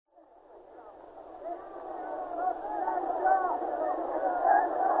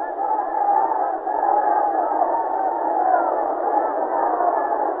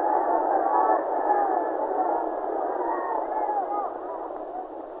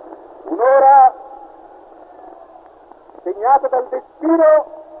l'ora segnata dal destino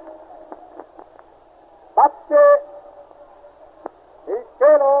batte il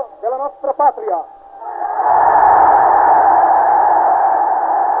cielo della nostra patria.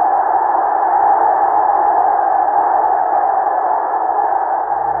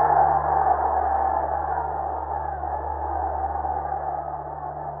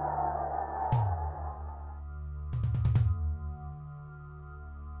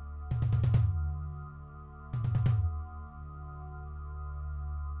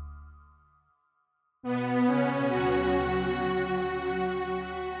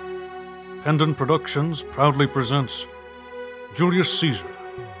 Pendant Productions proudly presents Julius Caesar,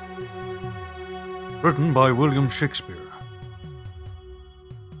 written by William Shakespeare.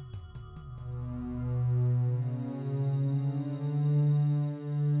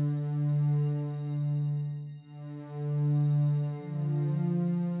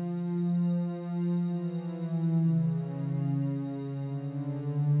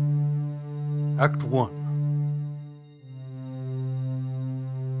 Act 1.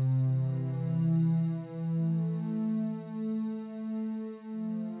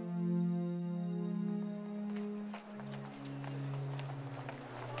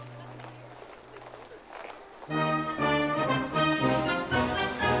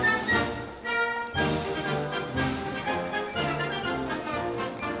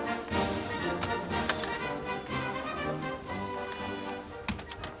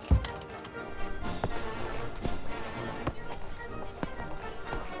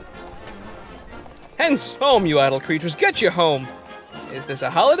 Hence home, you idle creatures, get you home! Is this a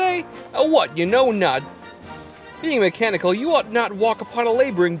holiday? A what, you know not? Being mechanical, you ought not walk upon a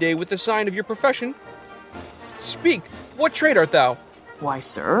laboring day with the sign of your profession. Speak, what trade art thou? Why,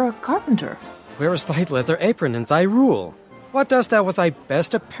 sir, a carpenter. Where is thy leather apron and thy rule? What dost thou with thy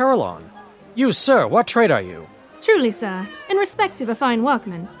best apparel on? You, sir, what trade are you? Truly, sir, in respect of a fine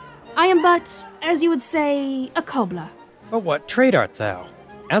workman, I am but, as you would say, a cobbler. But what trade art thou?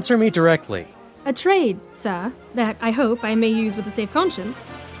 Answer me directly. A trade, sir, that I hope I may use with a safe conscience,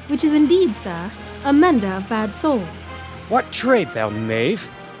 which is indeed, sir, a mender of bad souls. What trade, thou knave?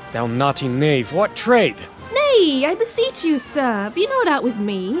 Thou naughty knave, what trade? Nay, I beseech you, sir, be not out with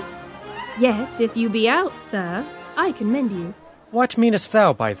me. Yet, if you be out, sir, I can mend you. What meanest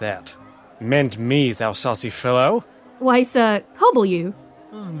thou by that? Mend me, thou saucy fellow? Why, sir, cobble you.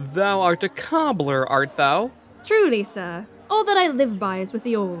 Thou art a cobbler, art thou? Truly, sir, all that I live by is with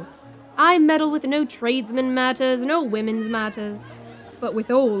the all. I meddle with no tradesman matters, no women's matters, but with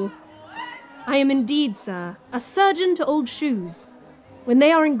all. I am indeed, sir, a surgeon to old shoes. When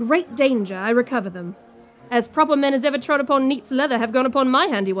they are in great danger, I recover them. As proper men as ever trod upon neat's leather have gone upon my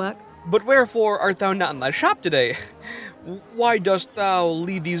handiwork. But wherefore art thou not in thy shop today? Why dost thou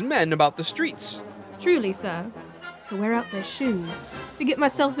lead these men about the streets? Truly, sir, to wear out their shoes, to get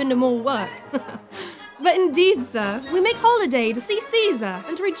myself into more work. But indeed, sir, we make holiday to see Caesar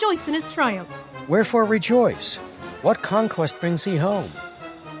and to rejoice in his triumph. Wherefore rejoice? What conquest brings he home?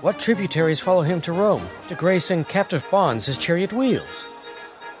 What tributaries follow him to Rome, to grace in captive bonds his chariot wheels?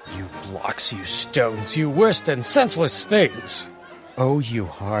 You blocks, you stones, you worse than senseless things! Oh, you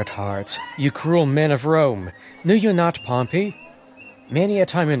hard hearts, you cruel men of Rome, knew you not Pompey? Many a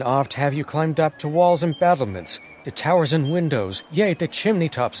time and oft have you climbed up to walls and battlements, to towers and windows, yea, to chimney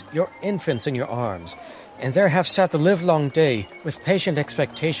tops, your infants in your arms, and there have sat the livelong day with patient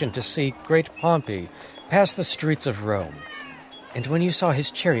expectation to see great Pompey pass the streets of Rome. And when you saw his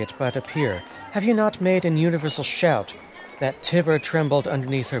chariot but appear, have you not made an universal shout, that Tiber trembled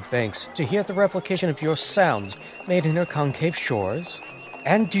underneath her banks to hear the replication of your sounds made in her concave shores?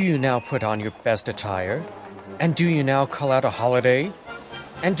 And do you now put on your best attire? And do you now call out a holiday?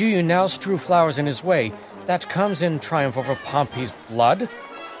 And do you now strew flowers in his way, that comes in triumph over Pompey's blood?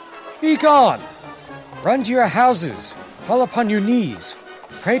 Be gone! Run to your houses, fall upon your knees,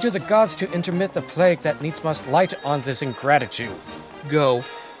 pray to the gods to intermit the plague that needs must light on this ingratitude. Go,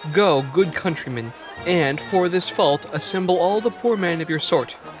 go, good countrymen, and for this fault assemble all the poor men of your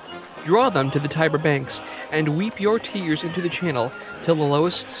sort. Draw them to the Tiber banks, and weep your tears into the channel, till the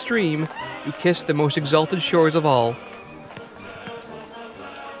lowest stream you kiss the most exalted shores of all.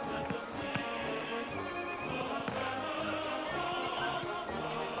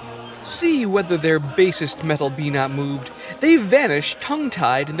 See whether their basest metal be not moved. They vanish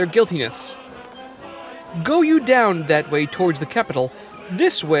tongue-tied in their guiltiness. Go you down that way towards the Capitol.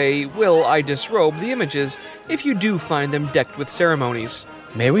 This way will I disrobe the images, if you do find them decked with ceremonies.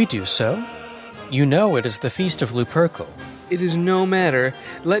 May we do so? You know it is the feast of Lupercal. It is no matter.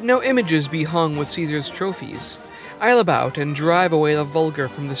 Let no images be hung with Caesar's trophies. I'll about and drive away the vulgar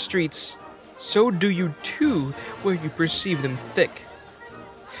from the streets. So do you too, where you perceive them thick.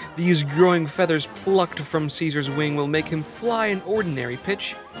 These growing feathers plucked from Caesar's wing will make him fly an ordinary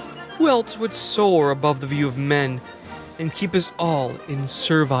pitch. Who else would soar above the view of men and keep us all in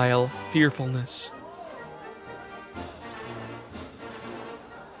servile fearfulness?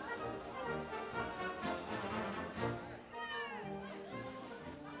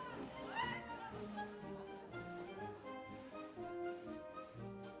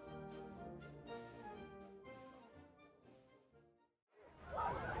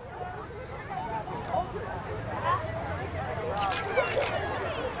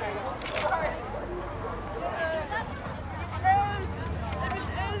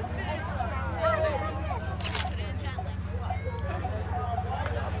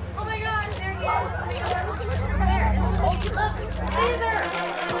 Oh my god, there he is! Over there! Look! Caesar!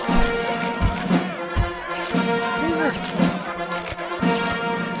 Caesar!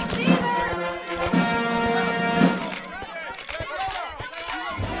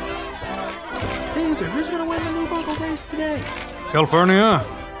 Caesar, who's gonna win the new bungle race today? Calpurnia?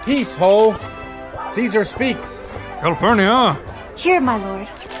 Peace, ho! Caesar speaks. Calpurnia! Here, my lord.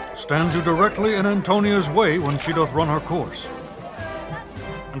 Stand you directly in Antonia's way when she doth run her course.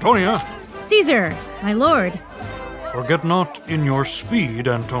 Antonia, Caesar, my lord. forget not in your speed,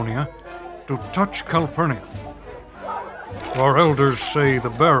 Antonia, to touch Calpurnia. Our elders say the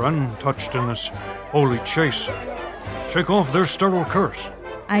Baron touched in this holy chase. Shake off their sterile curse.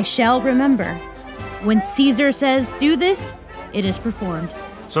 I shall remember. When Caesar says do this, it is performed.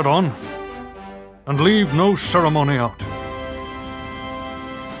 Sit on, and leave no ceremony out.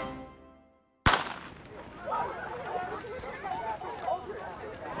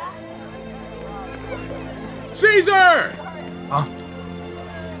 Caesar! Huh?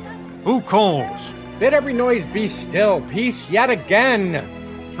 Who calls? Bid every noise be still. Peace yet again.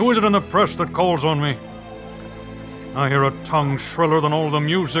 Who is it in the press that calls on me? I hear a tongue shriller than all the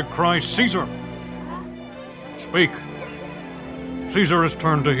music cry, Caesar! Speak. Caesar is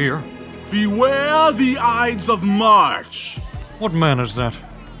turned to hear. Beware the Ides of March. What man is that?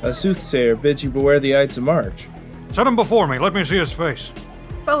 A soothsayer bids you beware the Ides of March. Set him before me, let me see his face.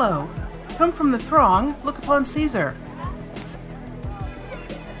 Fellow, come from the throng, look upon Caesar.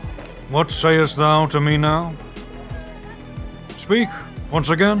 What sayest thou to me now? Speak, once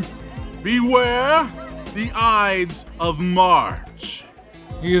again. Beware the Ides of March.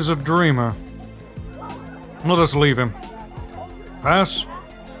 He is a dreamer. Let us leave him. Pass.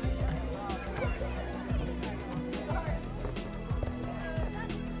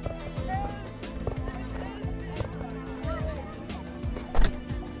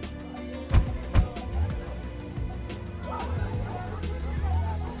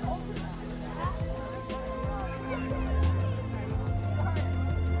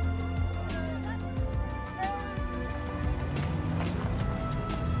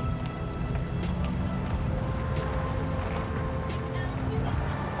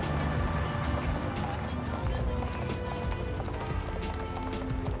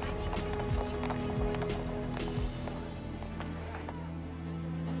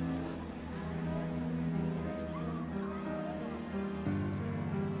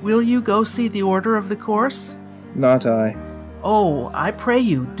 Will you go see the order of the course? Not I. Oh, I pray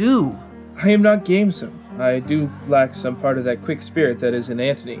you, do. I am not gamesome. I do lack some part of that quick spirit that is in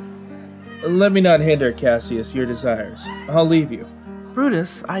Antony. Let me not hinder, Cassius, your desires. I'll leave you.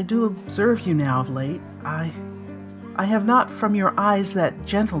 Brutus, I do observe you now of late. I have not from your eyes that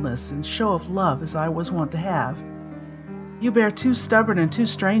gentleness and show of love as I was wont to have. You bear too stubborn and too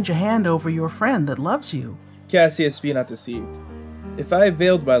strange a hand over your friend that loves you. Cassius, be not deceived. If I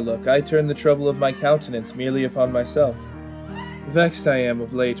veiled my look, I turn the trouble of my countenance merely upon myself. Vexed I am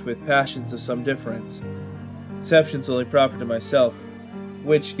of late with passions of some difference, conceptions only proper to myself,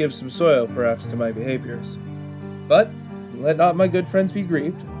 which gives some soil perhaps to my behaviors. But let not my good friends be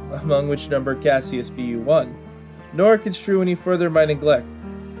grieved, among which number Cassius be you one, nor construe any further my neglect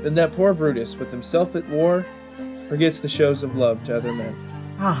than that poor Brutus, with himself at war, forgets the shows of love to other men.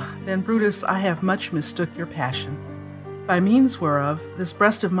 Ah, then, Brutus, I have much mistook your passion, by means whereof this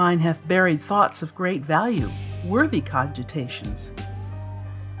breast of mine hath buried thoughts of great value, worthy cogitations.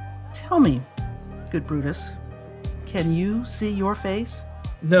 Tell me, good Brutus, can you see your face?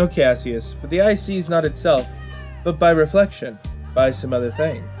 No, Cassius, for the eye sees not itself, but by reflection, by some other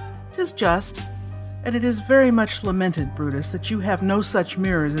things. 'Tis just, and it is very much lamented, Brutus, that you have no such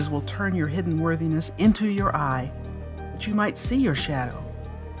mirrors as will turn your hidden worthiness into your eye, that you might see your shadow.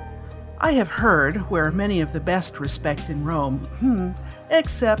 I have heard, where many of the best respect in Rome,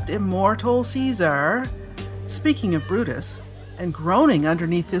 except immortal Caesar, speaking of Brutus, and groaning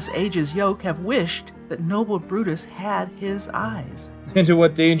underneath this age's yoke, have wished that noble Brutus had his eyes. Into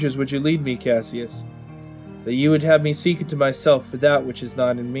what dangers would you lead me, Cassius? That you would have me seek into myself for that which is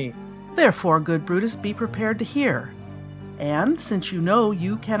not in me. Therefore, good Brutus, be prepared to hear. And since you know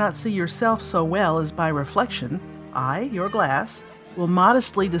you cannot see yourself so well as by reflection, I, your glass, will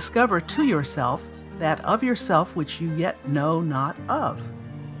modestly discover to yourself that of yourself which you yet know not of.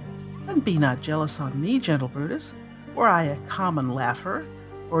 And be not jealous on me, gentle Brutus, were I a common laugher,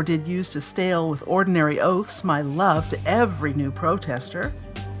 or did use to stale with ordinary oaths my love to every new protester.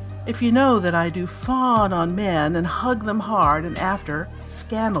 If you know that I do fawn on men and hug them hard and after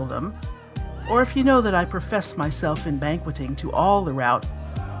scandal them, or if you know that I profess myself in banqueting to all the rout,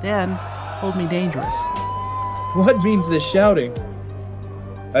 then hold me dangerous. What means this shouting?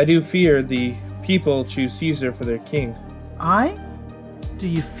 I do fear the people choose Caesar for their king. I? Do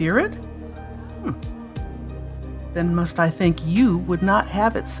you fear it? Then must I think you would not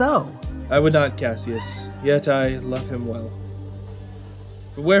have it so? I would not, Cassius, yet I love him well.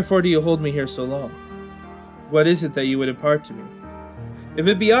 But wherefore do you hold me here so long? What is it that you would impart to me? If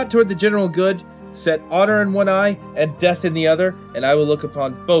it be aught toward the general good, set honor in one eye and death in the other, and I will look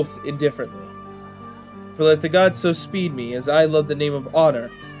upon both indifferently. For let the gods so speed me, as I love the name of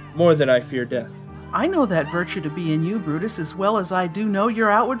honor more than I fear death. I know that virtue to be in you, Brutus, as well as I do know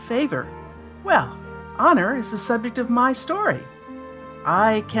your outward favor. Well, honor is the subject of my story.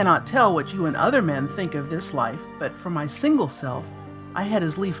 I cannot tell what you and other men think of this life, but for my single self, I had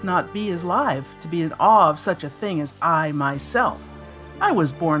as lief not be as live to be in awe of such a thing as I myself. I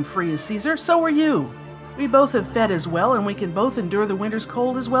was born free as Caesar, so were you. We both have fed as well, and we can both endure the winter's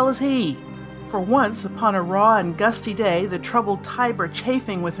cold as well as he. For once, upon a raw and gusty day, the troubled Tiber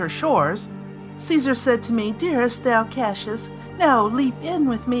chafing with her shores, Caesar said to me, "Dearest thou Cassius, now leap in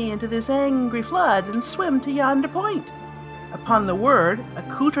with me into this angry flood and swim to yonder point." Upon the word,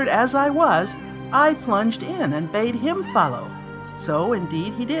 accoutred as I was, I plunged in and bade him follow. So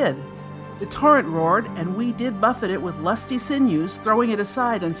indeed he did. The torrent roared, and we did buffet it with lusty sinews, throwing it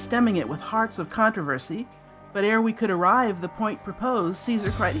aside and stemming it with hearts of controversy. But ere we could arrive the point proposed,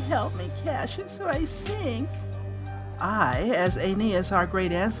 Caesar cried, "Help me, Cassius, or I sink." I, as Aeneas, our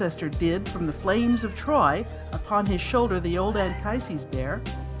great ancestor, did from the flames of Troy upon his shoulder the old Anchises bear,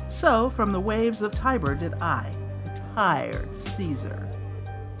 so from the waves of Tiber did I, the tired Caesar.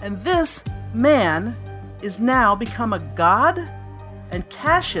 And this man is now become a god? And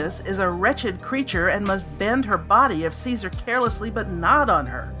Cassius is a wretched creature and must bend her body if Caesar carelessly but not on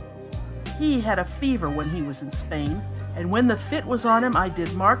her. He had a fever when he was in Spain, and when the fit was on him, I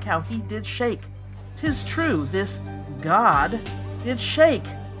did mark how he did shake. 'Tis true, this god did shake.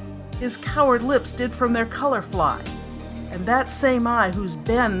 His coward lips did from their color fly, and that same eye whose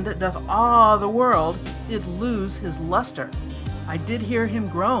bend doth awe the world did lose his luster. I did hear him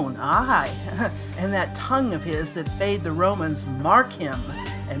groan, aye, and that tongue of his that bade the Romans mark him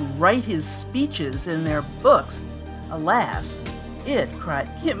and write his speeches in their books, alas, it cried,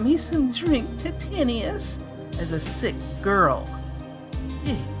 "Give me some drink, Titinius," as a sick girl.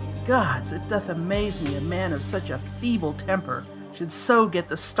 Ye gods, it doth amaze me a man of such a feeble temper should so get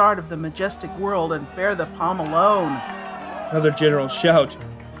the start of the majestic world and bear the palm alone. Another general shout.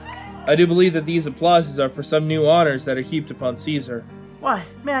 I do believe that these applauses are for some new honors that are heaped upon Caesar. Why,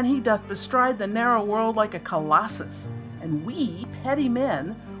 man, he doth bestride the narrow world like a colossus, and we, petty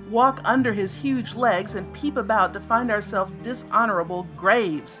men, walk under his huge legs and peep about to find ourselves dishonorable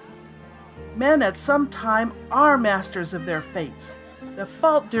graves. Men at some time are masters of their fates. The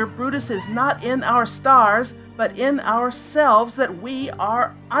fault, dear Brutus, is not in our stars, but in ourselves that we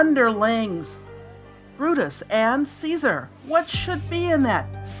are underlings. Brutus and Caesar. What should be in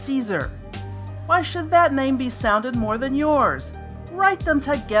that Caesar? Why should that name be sounded more than yours? Write them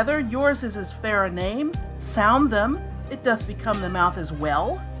together, yours is as fair a name. Sound them, it doth become the mouth as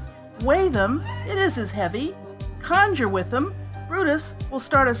well. Weigh them, it is as heavy. Conjure with them, Brutus will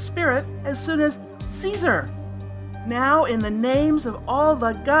start a spirit as soon as Caesar. Now, in the names of all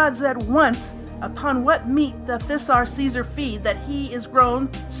the gods at once, upon what meat doth this our Caesar feed that he is grown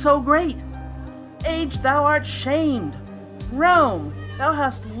so great? Age, thou art shamed. Rome, thou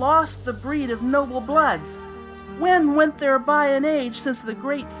hast lost the breed of noble bloods. When went there by an age since the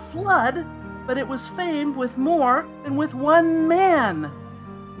great flood, but it was famed with more than with one man?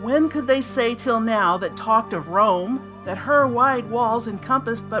 When could they say till now that talked of Rome, that her wide walls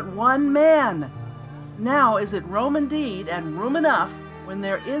encompassed but one man? Now is it Rome indeed, and room enough, when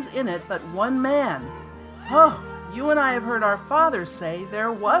there is in it but one man? Oh, you and I have heard our fathers say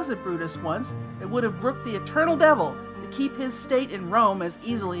there was a Brutus once that would have brooked the eternal devil to keep his state in Rome as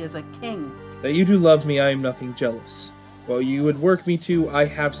easily as a king. That you do love me, I am nothing jealous. While you would work me to, I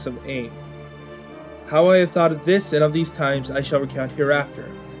have some aim. How I have thought of this and of these times I shall recount hereafter.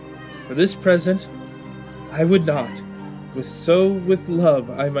 For this present, I would not, with love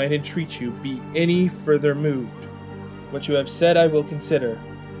I might entreat you, be any further moved. What you have said I will consider.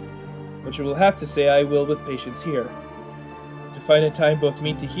 What you will have to say I will with patience hear. To find a time both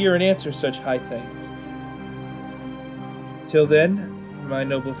meet to hear and answer such high things. Till then, my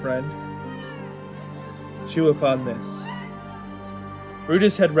noble friend, chew upon this.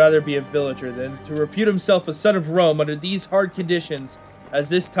 Brutus had rather be a villager than to repute himself a son of Rome under these hard conditions as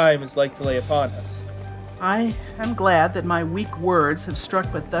this time is like to lay upon us. I am glad that my weak words have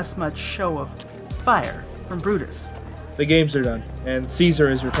struck with thus much show of fire from Brutus. The games are done, and Caesar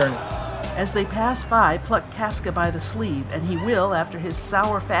is returning. As they pass by, pluck Casca by the sleeve, and he will, after his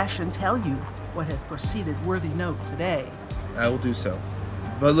sour fashion, tell you what hath proceeded worthy note today. I will do so.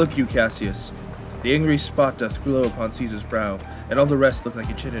 But look you, Cassius, the angry spot doth glow upon Caesar's brow, and all the rest look like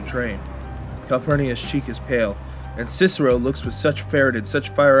a chin and train. Calpurnia's cheek is pale, and Cicero looks with such ferret and such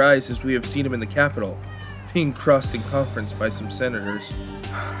fire eyes as we have seen him in the Capitol, being crossed in conference by some senators.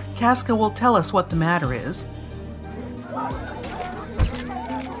 Casca will tell us what the matter is.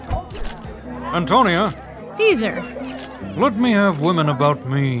 Antonia, Caesar, let me have women about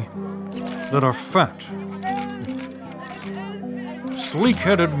me that are fat,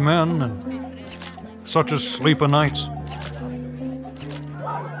 sleek-headed men, and such as sleep o' nights.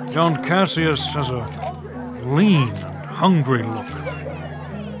 Young Cassius has a lean and hungry look.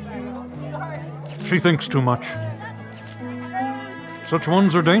 She thinks too much. Such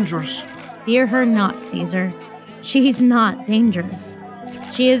ones are dangerous. fear her not, Caesar. She's not dangerous.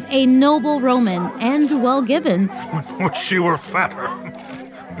 She is a noble Roman and well given. Would she were fatter.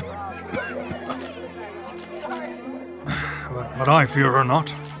 but I fear her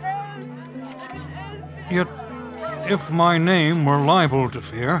not. Yet, if my name were liable to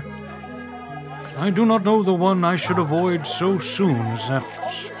fear, I do not know the one I should avoid so soon as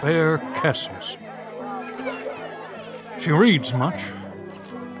that spare Cassius. She reads much.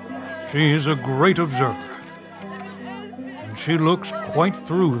 She is a great observer. And she looks quite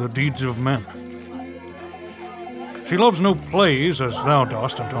through the deeds of men. She loves no plays as thou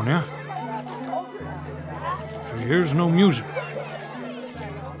dost, Antonia. She hears no music.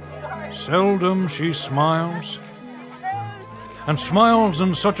 Seldom she smiles, and smiles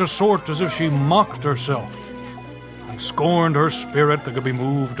in such a sort as if she mocked herself, and scorned her spirit that could be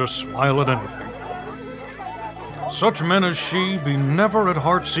moved to smile at anything. Such men as she be never at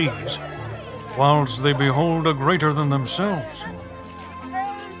heart's ease, whilst they behold a greater than themselves,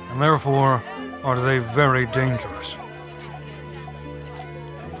 and therefore are they very dangerous.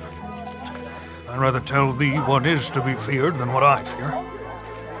 I'd rather tell thee what is to be feared than what I fear,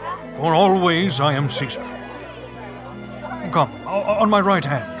 for always I am Caesar. Come, on my right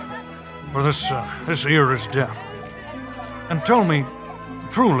hand, for this ear is deaf, and tell me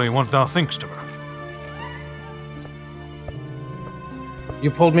truly what thou thinkst of her.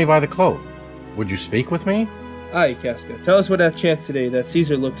 You pulled me by the cloak. Would you speak with me? Aye, Casca. Tell us what hath chanced today that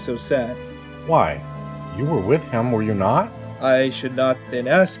Caesar looks so sad. Why, you were with him, were you not? I should not then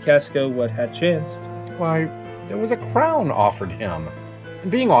ask Casca what had chanced. Why, there was a crown offered him.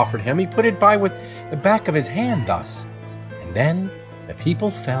 And being offered him, he put it by with the back of his hand thus. And then the people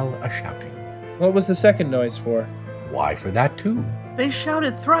fell a-shouting. What was the second noise for? Why, for that too. They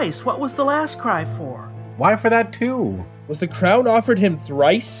shouted thrice. What was the last cry for? Why, for that too. Was the crown offered him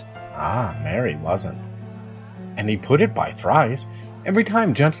thrice? Ah, Mary wasn't. And he put it by thrice, every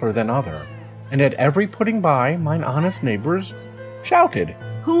time gentler than other. And at every putting by, mine honest neighbors shouted.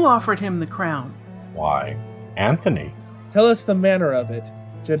 Who offered him the crown? Why, Anthony. Tell us the manner of it,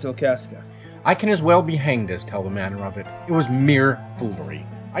 gentle Casca. I can as well be hanged as tell the manner of it. It was mere foolery.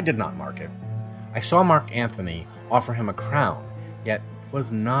 I did not mark it. I saw Mark Anthony offer him a crown, yet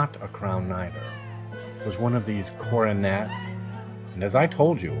was not a crown neither. It was one of these coronets, and as I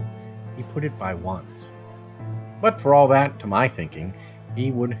told you, he put it by once. But for all that, to my thinking,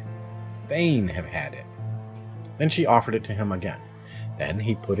 he would fain have had it. Then she offered it to him again. Then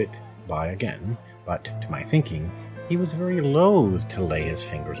he put it by again, but to my thinking, he was very loath to lay his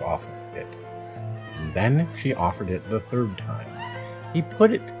fingers off of it. And then she offered it the third time. He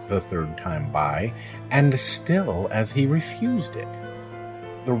put it the third time by, and still as he refused it.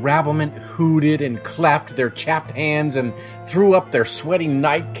 The rabblement hooted and clapped their chapped hands and threw up their sweaty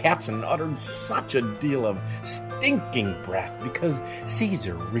nightcaps and uttered such a deal of stinking breath because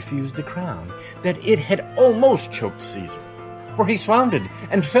Caesar refused the crown that it had almost choked Caesar. For he swounded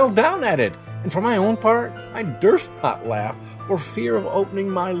and fell down at it, and for my own part I durst not laugh for fear of opening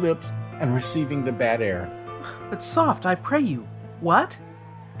my lips and receiving the bad air. But soft, I pray you. What?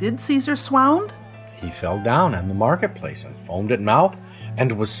 Did Caesar swound? He fell down in the marketplace and foamed at mouth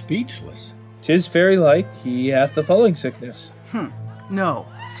and was speechless. 'Tis very like he hath the falling sickness. No,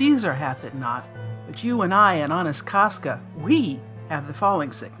 Caesar hath it not, but you and I and honest Casca, we have the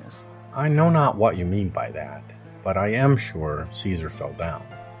falling sickness. I know not what you mean by that, but I am sure Caesar fell down.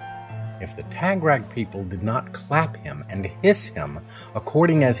 If the Tagrag people did not clap him and hiss him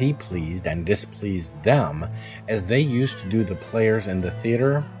according as he pleased and displeased them, as they used to do the players in the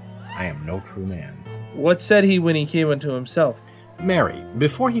theater, I am no true man. What said he when he came unto himself? Marry,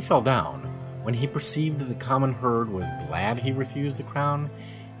 before he fell down, when he perceived that the common herd was glad he refused the crown,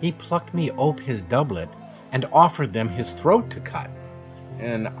 he plucked me ope his doublet and offered them his throat to cut.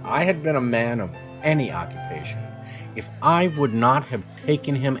 And I had been a man of any occupation. If I would not have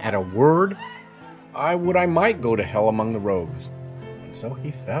taken him at a word, I might go to hell among the rogues. And so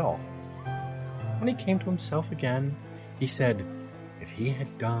he fell. When he came to himself again, he said, if he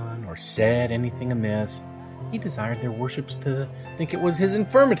had done or said anything amiss, he desired their worships to think it was his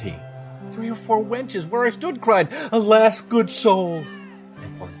infirmity. 3 or 4 wenches where I stood cried, Alas, good soul,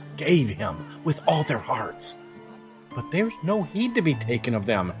 and forgave him with all their hearts. But there's no heed to be taken of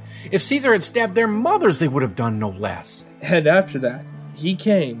them. If Caesar had stabbed their mothers, they would have done no less. And after that, he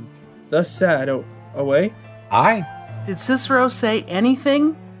came, thus sad, away? Aye. Did Cicero say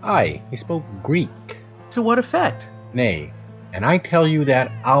anything? Aye, he spoke Greek. To what effect? Nay, and I tell you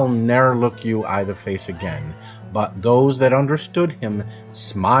that I'll ne'er look you eye the face again. But those that understood him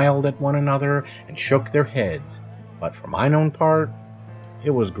smiled at one another and shook their heads. But for mine own part, it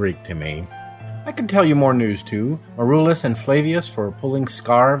was Greek to me. I could tell you more news, too. Marulus and Flavius, for pulling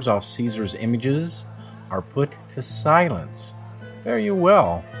scarves off Caesar's images, are put to silence. Fare you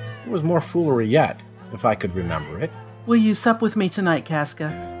well. It was more foolery yet, if I could remember it. Will you sup with me tonight,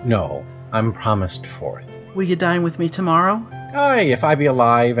 Casca? No, I'm promised forth. Will you dine with me tomorrow? Aye, if I be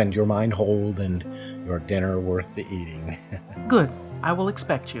alive and your mind hold and your dinner worth the eating. Good. I will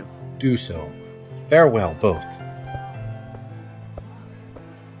expect you. Do so. Farewell, both.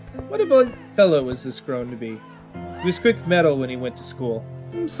 What a bold fellow is this grown to be. He was quick mettle when he went to school.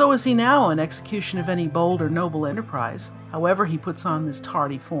 So is he now in execution of any bold or noble enterprise, however he puts on this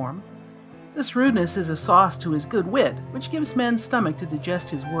tardy form. This rudeness is a sauce to his good wit, which gives men's stomach to digest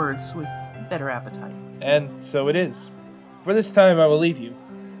his words with better appetite. And so it is. For this time I will leave you.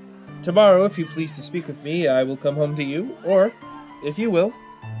 Tomorrow, if you please to speak with me, I will come home to you, or, if you will,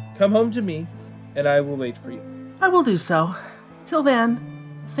 come home to me, and I will wait for you. I will do so. Till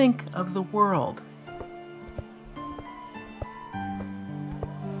then, think of the world.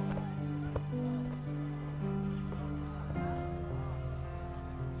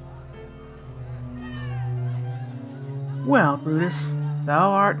 Well, Brutus,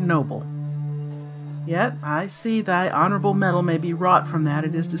 thou art noble. Yet I see thy honorable metal may be wrought from that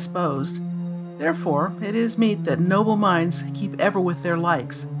it is disposed. Therefore it is meet that noble minds keep ever with their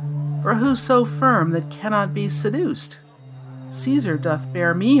likes. For who so firm that cannot be seduced? Caesar doth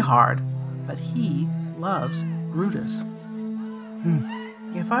bear me hard, but he loves Brutus.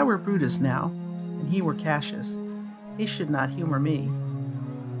 If I were Brutus now, and he were Cassius, he should not humor me.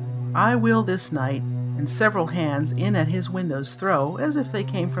 I will this night, and several hands in at his windows throw, as if they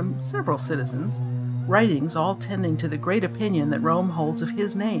came from several citizens, writings all tending to the great opinion that Rome holds of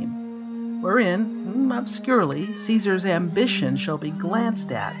his name, wherein, obscurely, Caesar's ambition shall be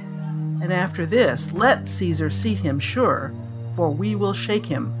glanced at. And after this, let Caesar seat him sure, for we will shake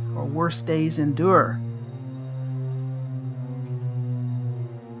him, or worse days endure.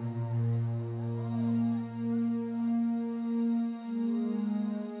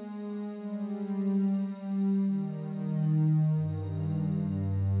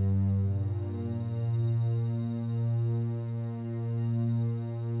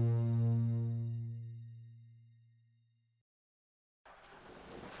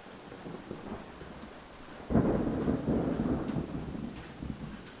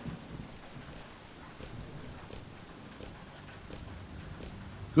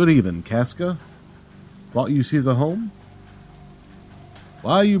 Good even, Casca. Brought you Caesar home?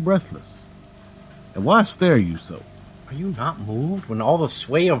 Why are you breathless? And why stare you so? Are you not moved when all the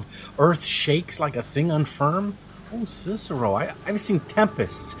sway of earth shakes like a thing unfirm? Oh, Cicero, I've seen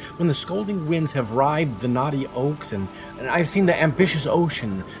tempests when the scolding winds have rived the knotty oaks, and I've seen the ambitious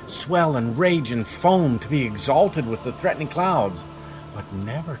ocean swell and rage and foam to be exalted with the threatening clouds. But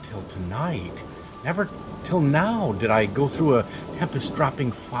never till tonight, never till now did I go through a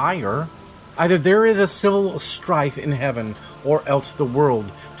tempest-dropping fire. Either there is a civil strife in heaven, or else the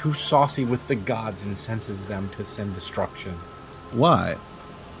world, too saucy with the gods, incenses them to send destruction. Why?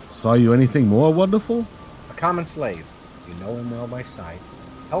 Saw you anything more wonderful? A common slave, you know him well by sight,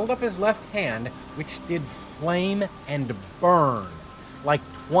 held up his left hand, which did flame and burn, like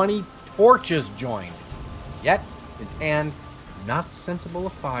 20 torches joined. Yet his hand, not sensible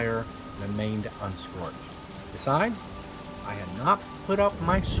of fire, remained unscorched. Besides, I had not put up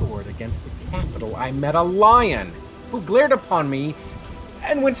my sword against the capital. I met a lion, who glared upon me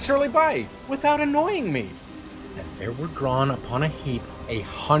and went surely by, without annoying me. And there were drawn upon a heap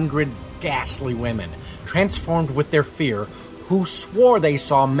 100 ghastly women, transformed with their fear, who swore they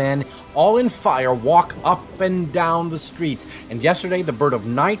saw men all in fire walk up and down the streets. And yesterday the bird of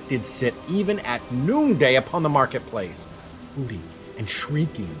night did sit even at noonday upon the marketplace, hooting and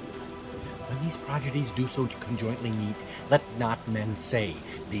shrieking. When these prodigies do so conjointly meet, let not men say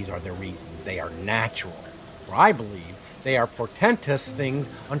these are the reasons. They are natural. For I believe they are portentous things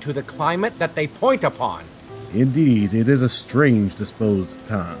unto the climate that they point upon. Indeed, it is a strange disposed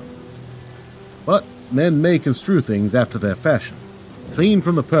time. But men may construe things after their fashion, clean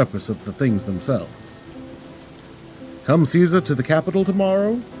from the purpose of the things themselves. Come Caesar to the capital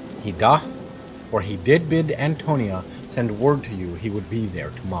tomorrow? He doth, for he did bid Antonia send word to you he would be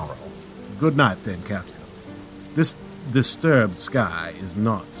there tomorrow. Good night, then, Casca. This disturbed sky is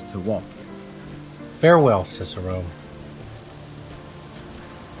not to walk in. Farewell, Cicero.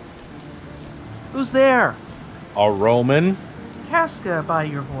 Who's there? A Roman? Casca, by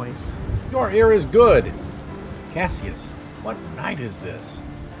your voice. Your ear is good. Cassius, what night is this?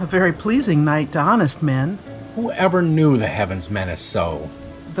 A very pleasing night to honest men. Who ever knew the heavens menace so?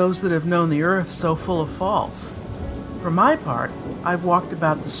 Those that have known the earth so full of faults. For my part, I've walked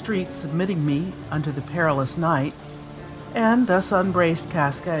about the streets submitting me unto the perilous night, and thus unbraced,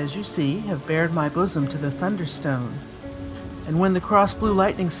 Casca, as you see, have bared my bosom to the thunderstone. And when the cross-blue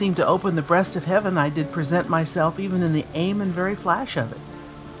lightning seemed to open the breast of heaven, I did present myself even in the aim and very flash of it.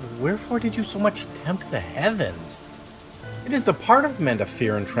 Wherefore did you so much tempt the heavens? It is the part of men to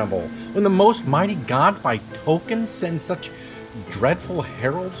fear and tremble, when the most mighty gods by token send such dreadful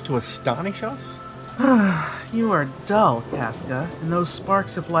heralds to astonish us. You are dull, Casca, and those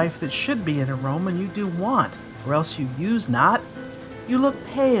sparks of life that should be in a Roman you do want, or else you use not. You look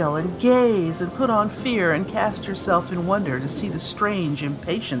pale and gaze and put on fear and cast yourself in wonder to see the strange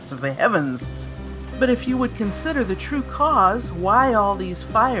impatience of the heavens. But if you would consider the true cause, why all these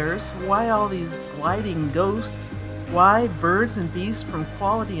fires, why all these gliding ghosts, why birds and beasts from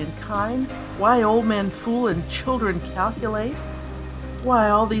quality and kind, why old men fool and children calculate, why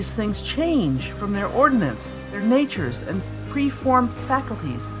all these things change from their ordinance, their natures, and preformed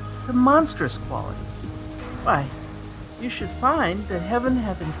faculties to monstrous quality, why, you should find that heaven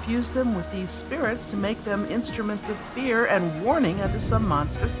hath infused them with these spirits to make them instruments of fear and warning unto some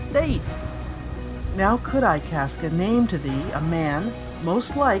monstrous state. Now could I, Casca, name to thee a man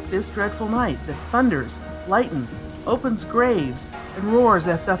most like this dreadful night that thunders, lightens, opens graves, and roars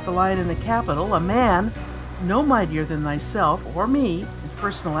as doth the lion in the Capitol, a man no mightier than thyself or me in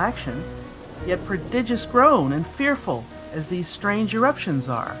personal action, yet prodigious grown and fearful as these strange eruptions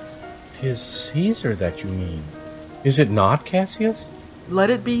are. 'Tis Caesar that you mean. Is it not, Cassius? Let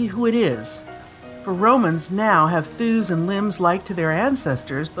it be who it is. For Romans now have thews and limbs like to their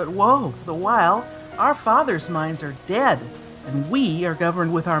ancestors, but woe, the while our fathers' minds are dead, and we are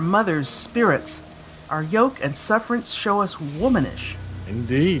governed with our mothers' spirits. Our yoke and sufferance show us womanish.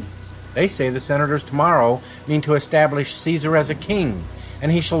 Indeed. They say the senators tomorrow mean to establish Caesar as a king,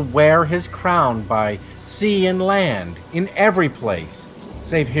 and he shall wear his crown by sea and land, in every place,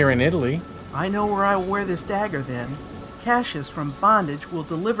 save here in Italy. I know where I will wear this dagger then. Cassius from bondage will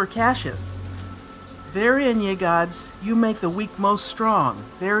deliver Cassius. Therein, ye gods, you make the weak most strong.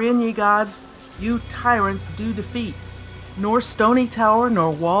 Therein, ye gods, you tyrants do defeat. Nor stony tower, nor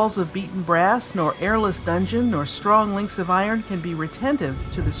walls of beaten brass, nor airless dungeon, nor strong links of iron can be retentive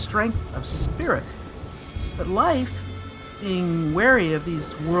to the strength of spirit. But life, being wary of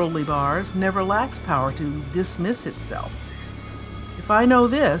these worldly bars, never lacks power to dismiss itself. If I know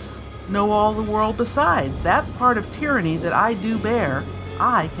this, know all the world besides, that part of tyranny that I do bear,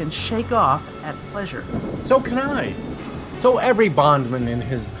 I can shake off at pleasure. So can I. So every bondman in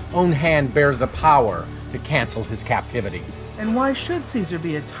his own hand bears the power to cancel his captivity. And why should Caesar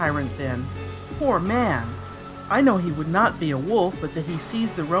be a tyrant then? Poor man. I know he would not be a wolf, but that he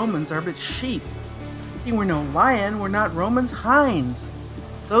sees the Romans are but sheep. He were no lion, were not Romans hinds.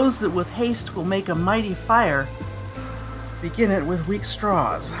 Those that with haste will make a mighty fire, begin it with weak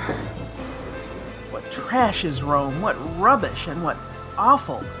straws. What trash is Rome, what rubbish, and what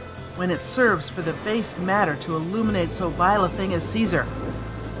offal, when it serves for the base matter to illuminate so vile a thing as Caesar.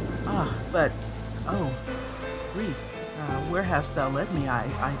 But, oh, grief, Where hast thou led me?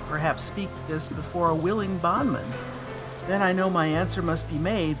 I perhaps speak this before a willing bondman. Then I know my answer must be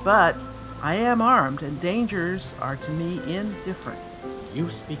made, but I am armed, and dangers are to me indifferent. You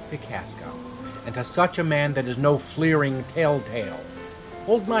speak to Casco, and to such a man that is no fleering telltale.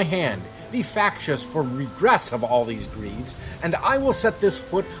 Hold my hand, be factious for redress of all these griefs, and I will set this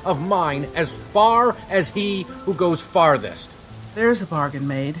foot of mine as far as he who goes farthest. There's a bargain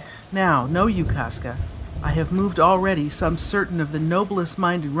made. Now, know you, Casca, I have moved already some certain of the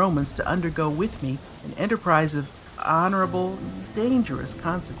noblest-minded Romans to undergo with me an enterprise of honorable, dangerous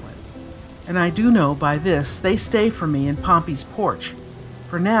consequence. And I do know by this they stay for me in Pompey's porch.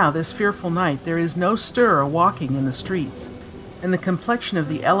 For now, this fearful night, there is no stir or walking in the streets, and the complexion of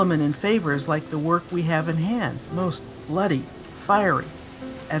the element in favor is like the work we have in hand, most bloody, fiery,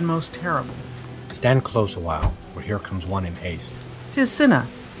 and most terrible. Stand close a while, for here comes one in haste. 'Tis Cinna.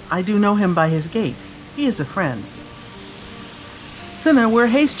 I do know him by his gait. He is a friend. Cinna, where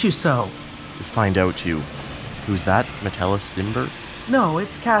haste you so? To find out you. Who's that? Metellus Cimber? No,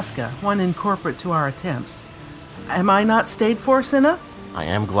 it's Casca, one incorporate to our attempts. Am I not stayed for, Cinna? I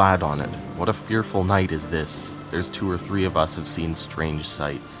am glad on it. What a fearful night is this. There's 2 or 3 of us have seen strange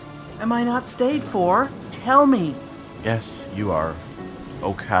sights. Am I not stayed for? Tell me. Yes, you are.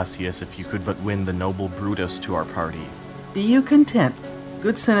 O Cassius, if you could but win the noble Brutus to our party. Be you content.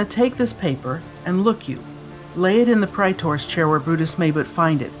 Good Cinna, take this paper, and look you. Lay it in the praetor's chair where Brutus may but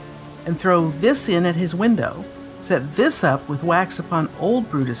find it, and throw this in at his window. Set this up with wax upon old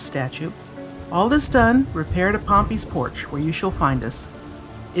Brutus' statue. All this done, repair to Pompey's porch, where you shall find us.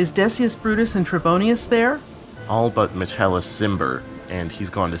 Is Decius Brutus and Trebonius there? All but Metellus Cimber, and he's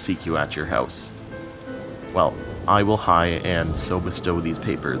gone to seek you at your house. Well, I will hie and so bestow these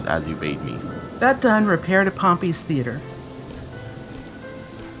papers as you bade me. That done, repair to Pompey's theater.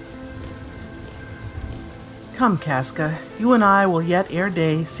 Come, Casca, you and I will yet ere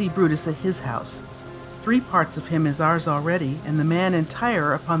day see Brutus at his house. 3 parts of him is ours already, and the man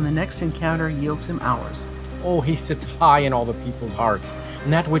entire upon the next encounter yields him ours. Oh, he sits high in all the people's hearts,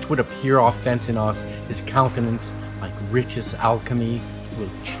 and that which would appear offense in us, his countenance, like richest alchemy, will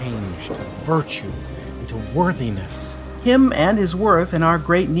change to virtue and to worthiness. Him and his worth and our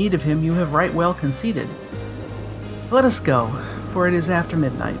great need of him you have right well conceded. Let us go, for it is after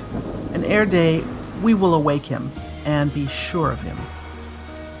midnight, and ere day we will awake him, and be sure of him.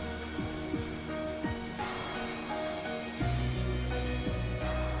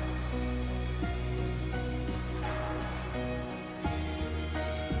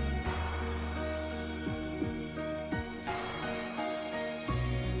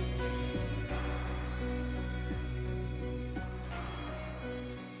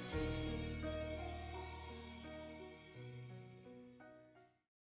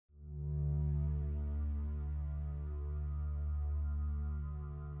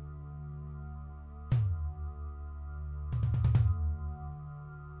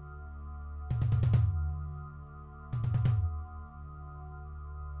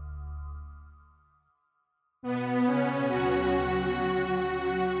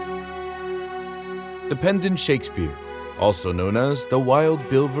 The Pendant Shakespeare, also known as the Wild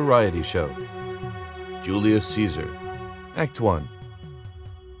Bill Variety Show. Julius Caesar, Act 1.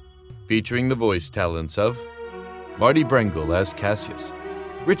 Featuring the voice talents of Marty Brengel as Cassius,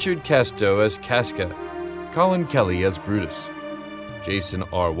 Richard Casto as Casca, Colin Kelly as Brutus, Jason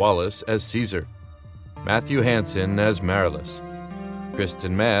R. Wallace as Caesar, Matthew Hansen as Marilus,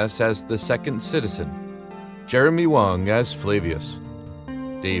 Kristen Mass as the Second Citizen, Jeremy Wong as Flavius,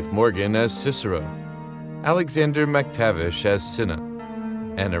 Dave Morgan as Cicero, Alexander McTavish as Cinna,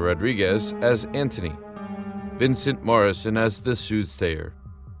 Anna Rodriguez as Antony, Vincent Morrison as the Soothsayer,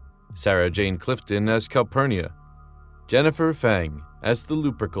 Sarah Jane Clifton as Calpurnia, Jennifer Fang as the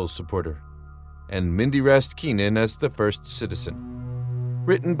Lupercal Supporter, and Mindy Rast Keenan as the First Citizen.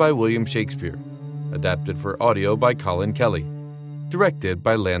 Written by William Shakespeare, adapted for audio by Colin Kelly, directed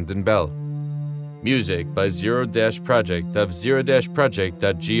by Landon Bell. Music by Zero-Project of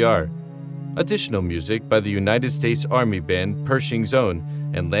zero-project.gr. Additional music by the United States Army Band Pershing's Own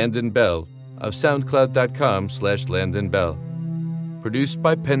and Landon Bell of soundcloud.com/Landon Bell. Produced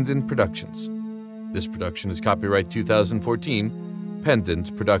by Pendant Productions. This production is copyright 2014,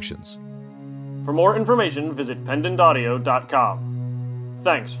 Pendant Productions. For more information, visit pendantaudio.com.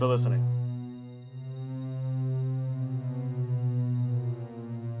 Thanks for listening.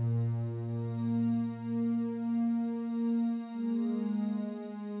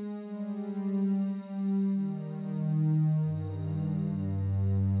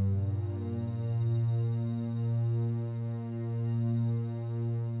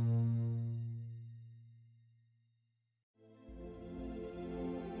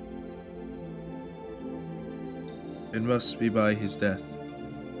 it must be by his death.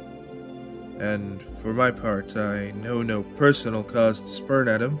 And for my part, I know no personal cause to spurn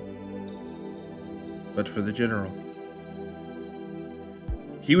at him, but for the general.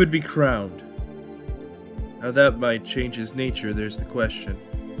 He would be crowned. How that might change his nature, there's the question.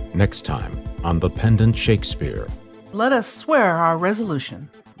 Next time on The Pendant Shakespeare. Let us swear our resolution.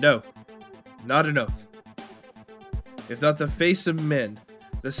 No, not an oath. If not the face of men,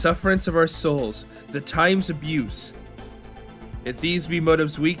 the sufferance of our souls, the time's abuse. If these be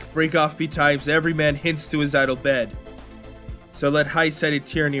motives weak, break off betimes every man hints to his idle bed. So let high-sighted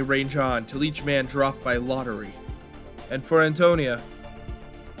tyranny range on, till each man drop by lottery. And for Antonia,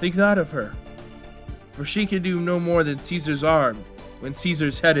 think not of her, for she can do no more than Caesar's arm when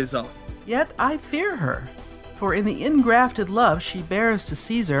Caesar's head is off. Yet I fear her, for in the ingrafted love she bears to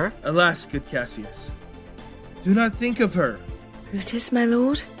Caesar. Alas, good Cassius, do not think of her. Brutus, my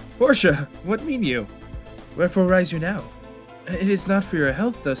lord? Portia, what mean you? Wherefore rise you now? It is not for your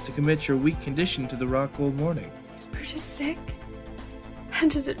health thus to commit your weak condition to the raw cold morning. Is Brutus sick?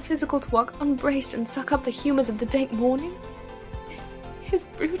 And is it physical to walk unbraced and suck up the humours of the dank morning? Is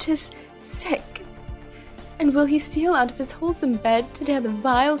Brutus sick? And will he steal out of his wholesome bed to dare the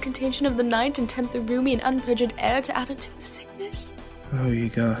vile contagion of the night and tempt the roomy and unperjured air to add unto his sickness? Oh, ye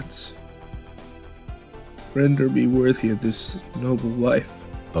gods, render me worthy of this noble wife.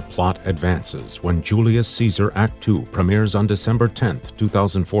 The plot advances when Julius Caesar Act II premieres on December 10th,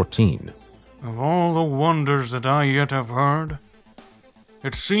 2014. Of all the wonders that I yet have heard,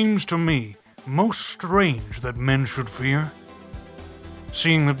 it seems to me most strange that men should fear,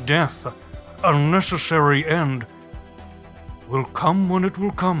 seeing that death, a necessary end, will come when it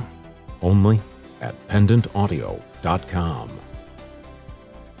will come. Only at pendantaudio.com.